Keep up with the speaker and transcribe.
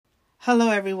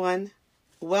Hello, everyone.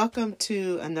 Welcome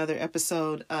to another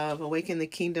episode of Awaken the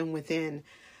Kingdom Within.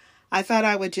 I thought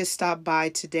I would just stop by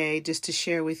today just to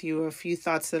share with you a few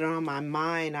thoughts that are on my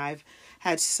mind. I've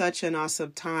had such an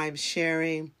awesome time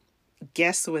sharing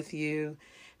guests with you,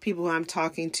 people who I'm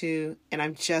talking to, and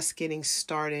I'm just getting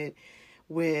started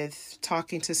with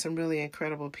talking to some really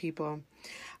incredible people.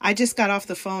 I just got off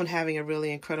the phone having a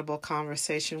really incredible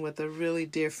conversation with a really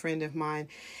dear friend of mine,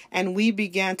 and we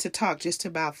began to talk just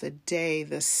about the day,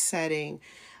 the setting.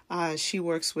 She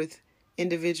works with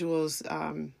individuals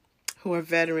who are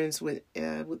veterans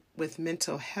with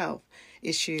mental health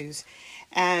issues,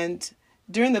 and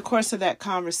during the course of that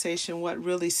conversation, what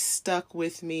really stuck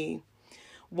with me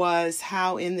was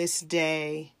how in this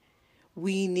day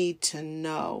we need to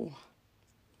know.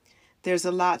 There's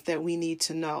a lot that we need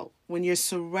to know. When you're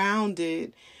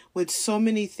surrounded with so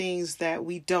many things that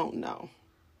we don't know,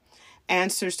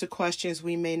 answers to questions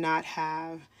we may not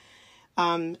have,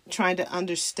 trying to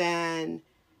understand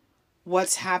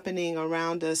what's happening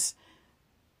around us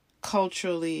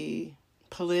culturally,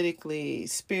 politically,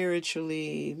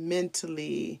 spiritually,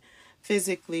 mentally,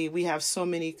 physically. We have so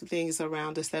many things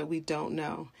around us that we don't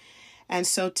know. And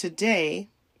so today,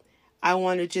 I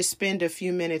want to just spend a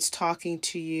few minutes talking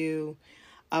to you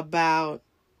about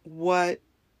what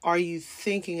are you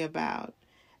thinking about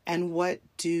and what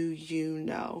do you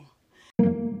know?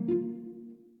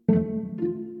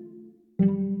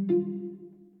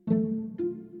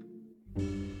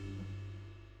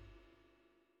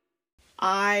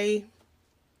 I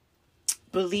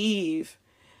believe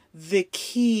the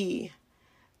key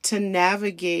to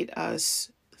navigate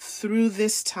us through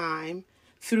this time,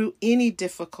 through any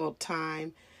difficult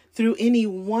time, through any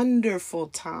wonderful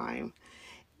time,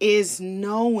 is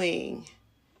knowing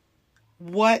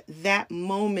what that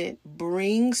moment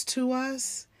brings to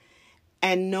us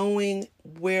and knowing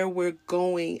where we're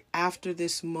going after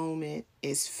this moment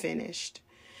is finished.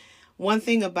 One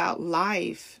thing about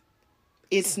life,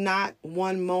 it's not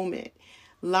one moment.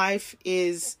 Life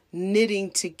is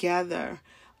knitting together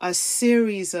a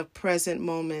series of present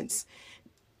moments,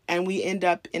 and we end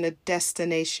up in a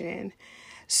destination.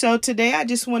 So today I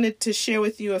just wanted to share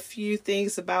with you a few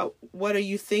things about what are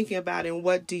you thinking about and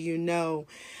what do you know.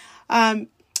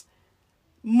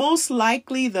 Most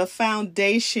likely the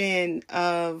foundation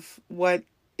of what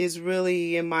is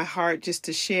really in my heart just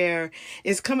to share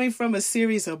is coming from a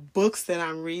series of books that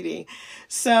I'm reading.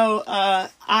 So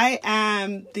I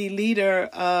am the leader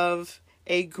of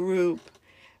a group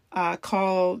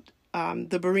called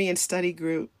the Berean Study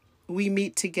Group. We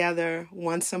meet together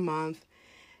once a month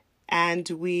and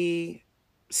we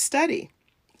study.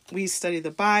 We study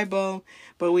the Bible,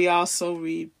 but we also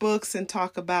read books and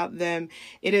talk about them.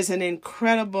 It is an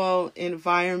incredible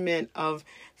environment of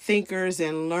thinkers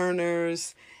and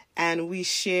learners, and we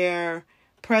share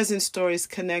present stories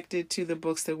connected to the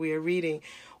books that we are reading.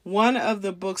 One of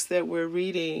the books that we're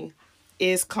reading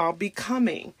is called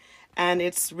Becoming, and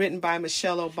it's written by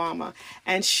Michelle Obama.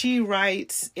 And she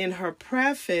writes in her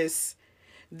preface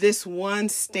this one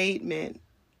statement,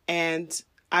 and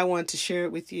I want to share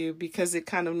it with you because it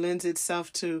kind of lends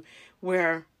itself to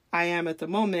where I am at the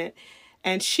moment.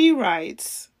 And she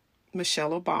writes,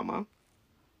 Michelle Obama,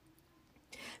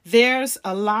 "There's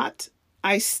a lot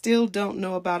I still don't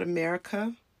know about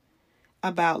America,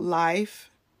 about life,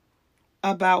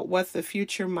 about what the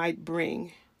future might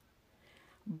bring.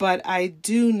 But I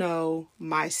do know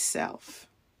myself."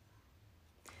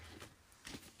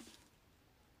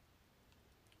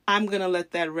 I'm going to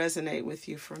let that resonate with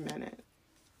you for a minute.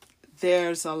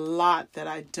 There's a lot that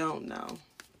I don't know,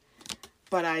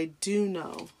 but I do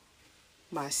know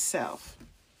myself.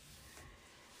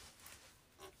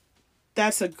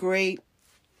 That's a great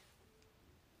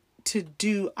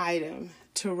to-do item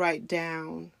to write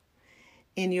down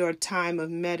in your time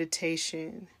of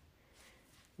meditation.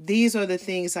 These are the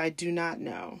things I do not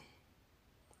know.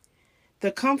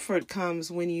 The comfort comes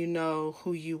when you know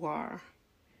who you are,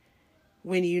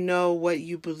 when you know what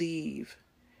you believe,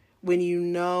 when you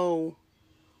know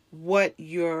what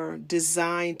you're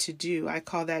designed to do. I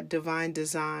call that divine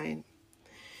design.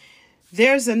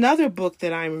 There's another book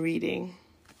that I'm reading.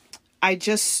 I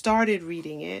just started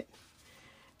reading it.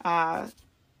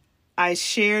 I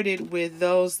shared it with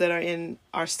those that are in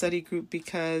our study group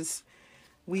because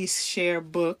we share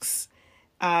books.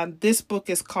 This book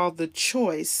is called The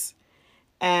Choice,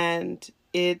 and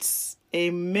it's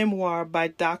a memoir by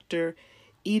Dr.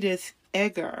 Edith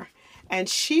Eger. And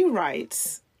she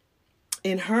writes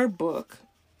in her book,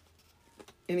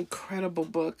 an incredible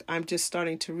book I'm just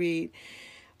starting to read,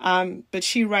 but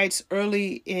she writes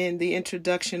early in the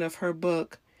introduction of her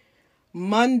book,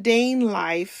 "Mundane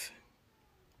life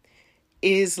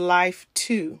is life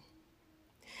too,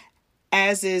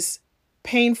 as is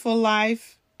painful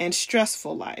life and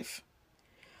stressful life.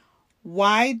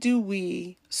 Why do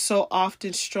we so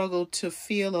often struggle to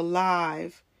feel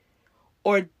alive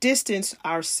or distance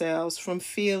ourselves from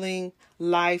feeling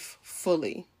life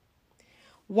fully?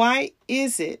 Why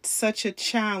is it such a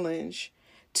challenge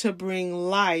to bring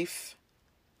life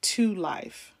to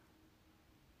life?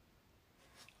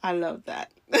 I love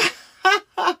that.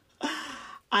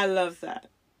 I love that.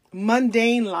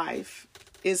 Mundane life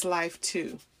is life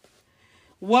too.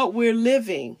 What we're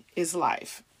living is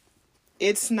life.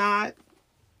 It's not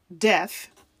death,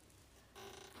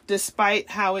 despite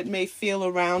how it may feel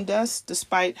around us,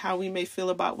 despite how we may feel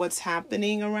about what's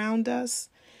happening around us,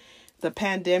 the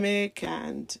pandemic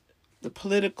and the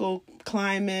political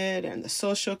climate and the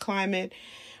social climate.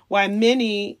 While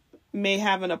many may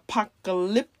have an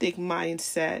apocalyptic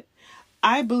mindset,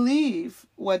 I believe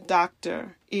what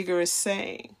Dr. Eager is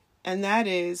saying, and that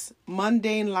is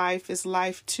mundane life is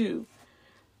life too.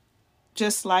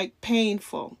 Just like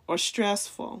painful or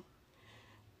stressful,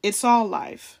 it's all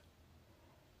life.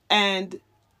 And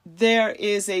there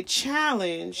is a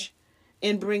challenge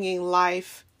in bringing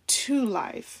life to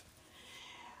life.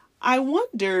 I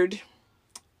wondered,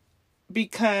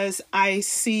 because I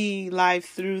see life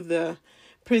through the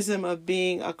prism of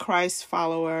being a Christ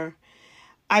follower,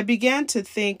 I began to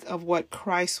think of what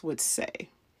Christ would say.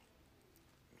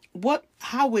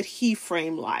 How would he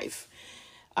frame life?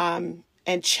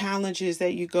 And challenges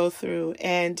that you go through.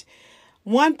 And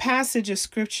one passage of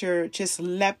scripture just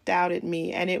leapt out at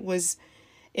me, and it was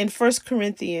in 1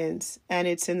 Corinthians, and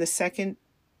it's in the second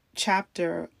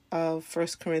chapter of 1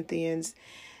 Corinthians,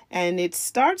 and it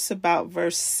starts about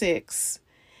verse 6.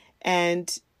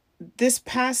 And this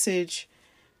passage,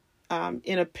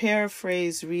 in a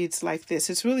paraphrase, reads like this.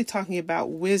 It's really talking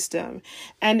about wisdom,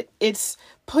 and it's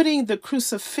putting the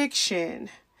crucifixion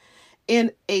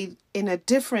in a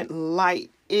different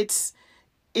light. It's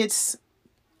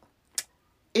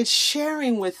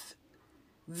sharing with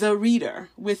the reader,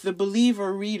 with the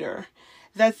believer reader,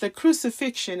 that the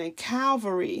crucifixion and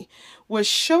Calvary was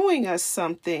showing us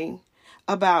something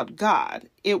about God.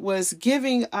 It was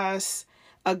giving us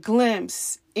a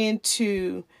glimpse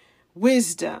into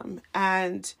wisdom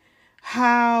and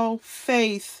how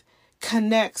faith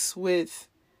connects with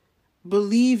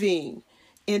believing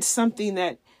in something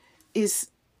that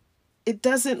it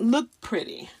doesn't look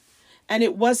pretty and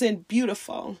it wasn't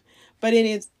beautiful, but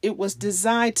it was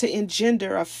designed to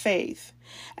engender a faith.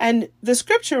 And the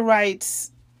scripture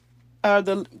writes,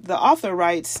 the author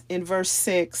writes in verse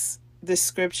 6, this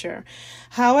scripture,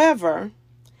 however,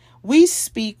 we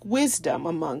speak wisdom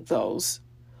among those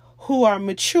who are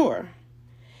mature,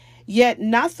 yet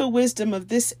not the wisdom of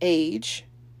this age,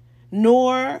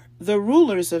 nor the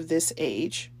rulers of this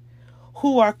age,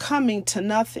 who are coming to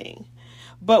nothing.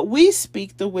 But we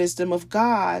speak the wisdom of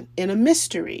God in a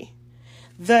mystery,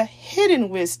 the hidden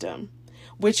wisdom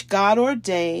which God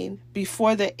ordained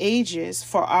before the ages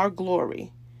for our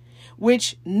glory,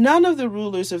 which none of the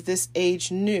rulers of this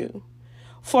age knew.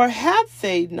 For had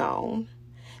they known,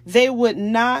 they would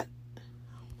not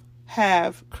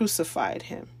have crucified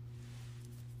him.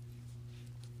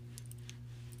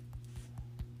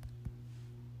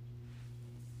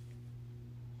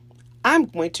 I'm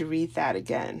going to read that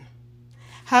again.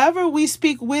 However, we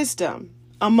speak wisdom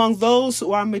among those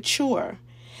who are mature,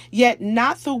 yet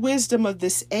not the wisdom of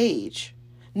this age,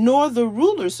 nor the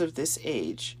rulers of this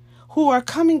age, who are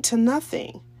coming to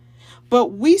nothing.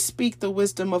 But we speak the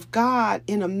wisdom of God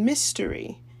in a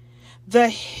mystery, the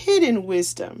hidden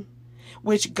wisdom,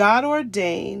 which God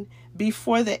ordained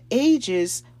before the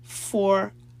ages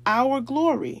for our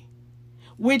glory,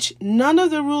 which none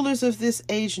of the rulers of this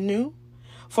age knew.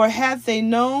 For had they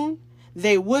known,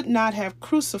 they would not have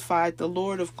crucified the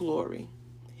Lord of glory.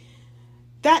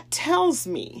 That tells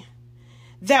me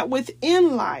that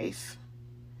within life,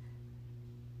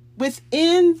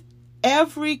 within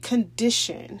every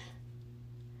condition,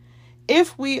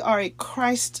 if we are a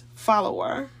Christ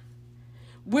follower,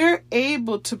 we're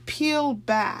able to peel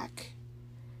back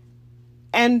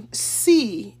and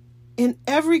see in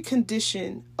every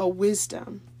condition a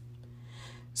wisdom.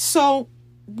 So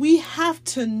we have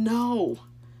to know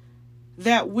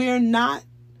that we're not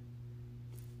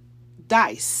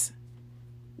dice.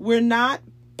 We're not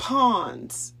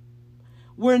pawns.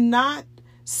 We're not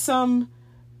some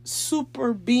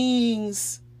super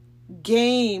being's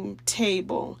game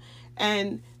table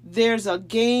and there's a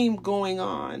game going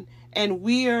on and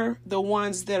we're the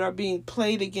ones that are being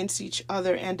played against each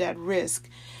other and at risk.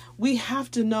 We have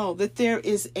to know that there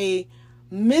is a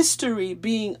mystery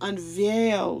being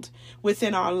unveiled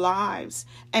within our lives.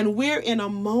 And we're in a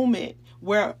moment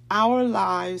where our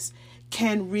lives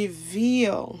can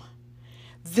reveal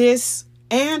this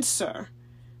answer.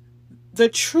 The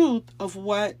truth of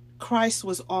what Christ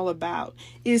was all about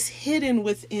is hidden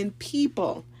within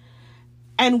people.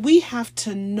 And we have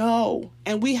to know,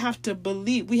 and we have to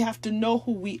believe. We have to know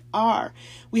who we are.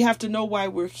 We have to know why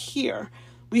we're here.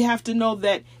 We have to know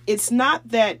that it's not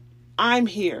that I'm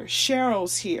here,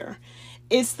 Cheryl's here.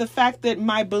 It's the fact that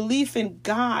my belief in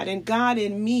God and God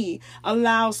in me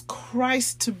allows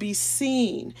Christ to be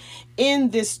seen in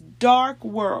this dark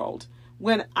world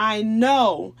when I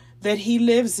know that he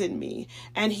lives in me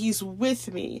and he's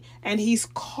with me and he's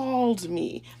called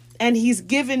me and he's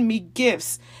given me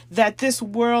gifts that this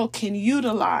world can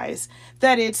utilize,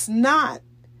 that it's not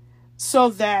so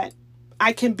that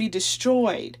I can be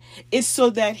destroyed. It's so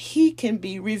that he can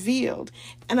be revealed.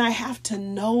 And I have to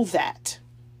know that.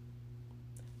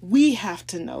 We have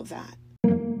to know that.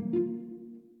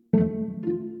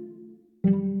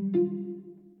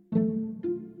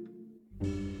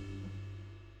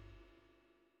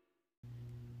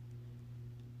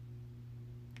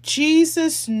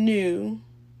 Jesus knew,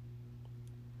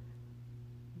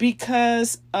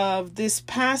 because of this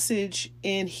passage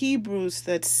in Hebrews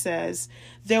that says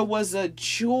there was a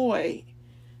joy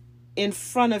in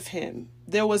front of him.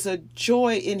 There was a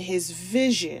joy in his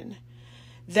vision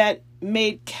that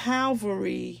made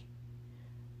Calvary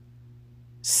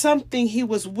something he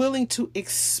was willing to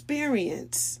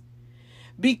experience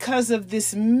because of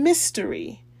this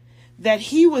mystery that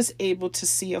he was able to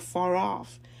see afar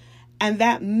off. And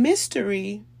that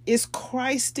mystery is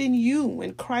Christ in you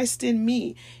and Christ in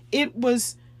me. It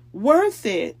was worth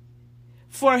it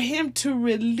for him to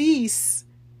release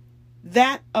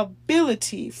that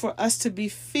ability for us to be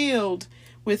filled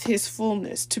with his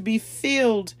fullness, to be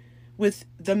filled with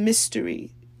the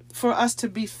mystery, for us to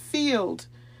be filled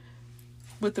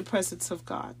with the presence of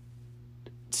God,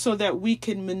 so that we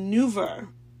can maneuver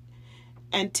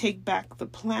and take back the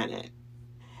planet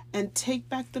and take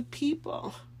back the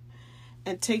people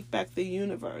and take back the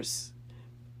universe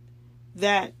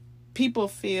that people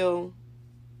feel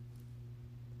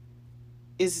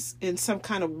is in some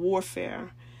kind of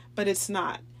warfare, but it's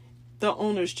not. The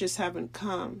owners just haven't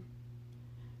come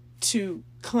to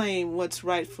claim what's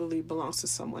rightfully belongs to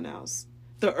someone else.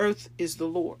 The earth is the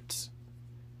Lord's,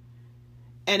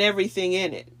 and everything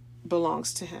in it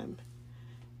belongs to him.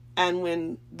 And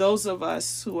when those of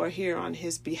us who are here on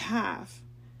his behalf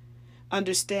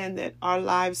understand that our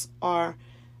lives are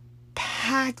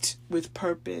packed with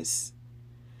purpose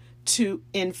to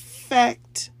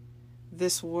infect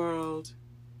this world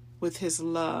with his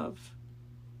love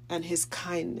and his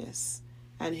kindness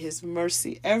and his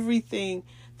mercy, everything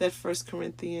that 1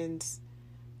 Corinthians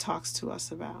talks to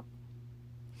us about.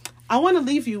 I want to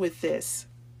leave you with this.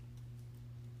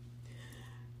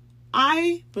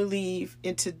 I believe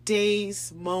in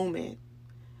today's moment,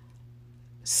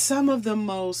 some of the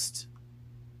most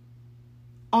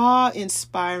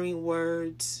awe-inspiring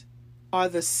words are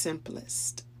the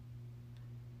simplest.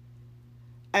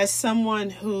 As someone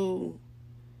who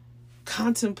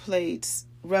contemplates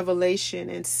revelation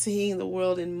and seeing the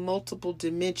world in multiple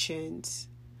dimensions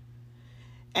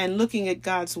and looking at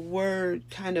God's word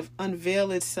kind of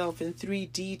unveil itself in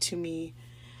 3D to me,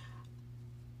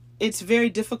 it's very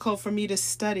difficult for me to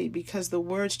study because the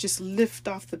words just lift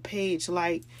off the page.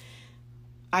 Like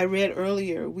I read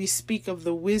earlier, we speak of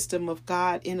the wisdom of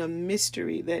God in a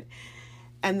mystery,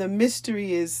 and the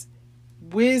mystery is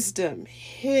wisdom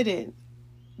hidden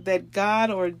that God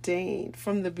ordained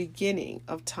from the beginning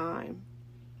of time.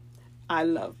 I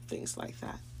love things like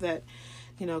that,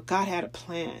 God had a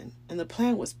plan, and the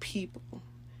plan was people,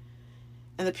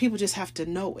 and the people just have to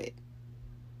know it.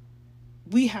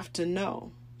 We have to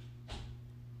know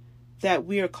that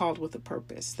we are called with a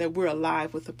purpose, that we're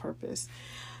alive with a purpose.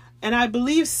 And I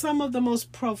believe some of the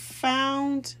most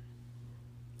profound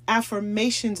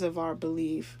affirmations of our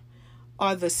belief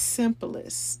are the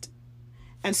simplest.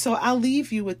 And so I'll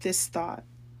leave you with this thought.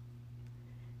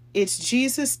 It's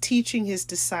Jesus teaching his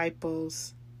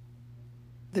disciples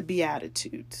the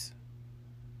Beatitudes,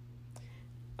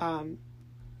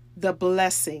 the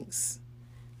blessings.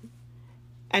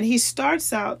 And he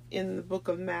starts out in the book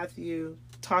of Matthew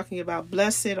talking about,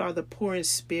 blessed are the poor in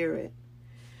spirit,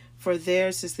 for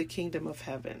theirs is the kingdom of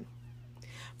heaven.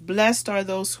 Blessed are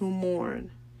those who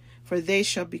mourn, for they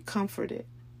shall be comforted.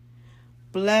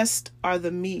 Blessed are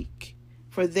the meek,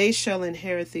 for they shall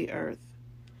inherit the earth.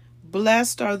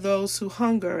 Blessed are those who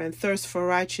hunger and thirst for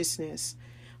righteousness,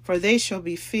 for they shall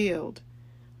be filled.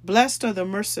 Blessed are the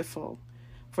merciful,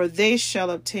 for they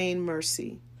shall obtain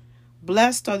mercy.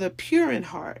 Blessed are the pure in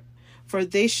heart, for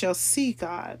they shall see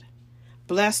God.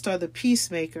 Blessed are the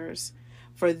peacemakers,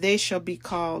 for they shall be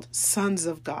called sons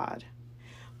of God.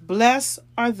 Blessed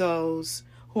are those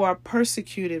who are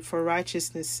persecuted for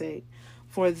righteousness' sake,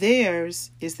 for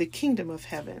theirs is the kingdom of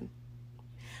heaven.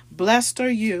 Blessed are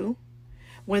you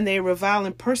when they revile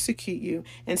and persecute you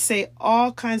and say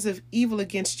all kinds of evil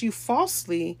against you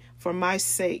falsely for my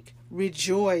sake.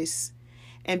 Rejoice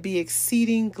and be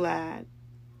exceeding glad,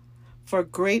 for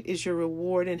great is your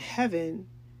reward in heaven,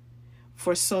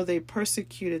 for so they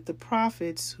persecuted the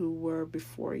prophets who were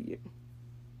before you.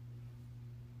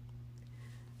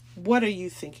 What are you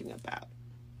thinking about?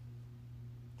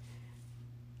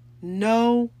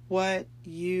 Know what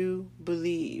you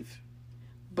believe,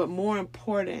 but more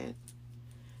important,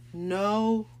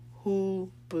 know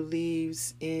who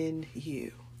believes in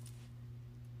you.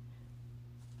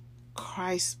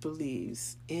 Christ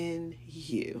believes in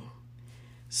you.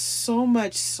 So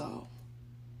much so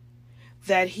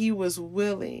that he was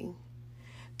willing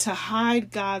to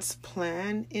hide God's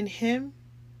plan in him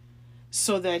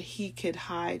so that he could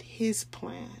hide his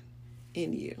plan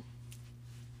in you.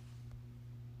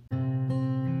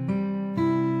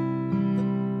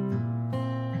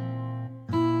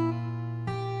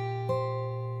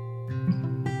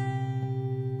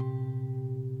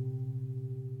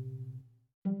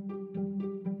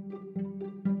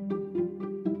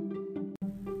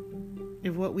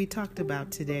 If what we talked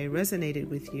about today resonated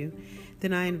with you,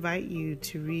 then I invite you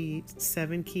to read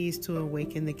 7 Keys to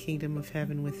Awaken the Kingdom of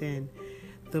Heaven Within.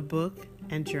 The book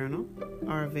and journal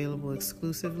are available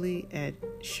exclusively at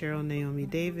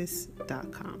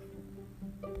CherylNaomiDavis.com.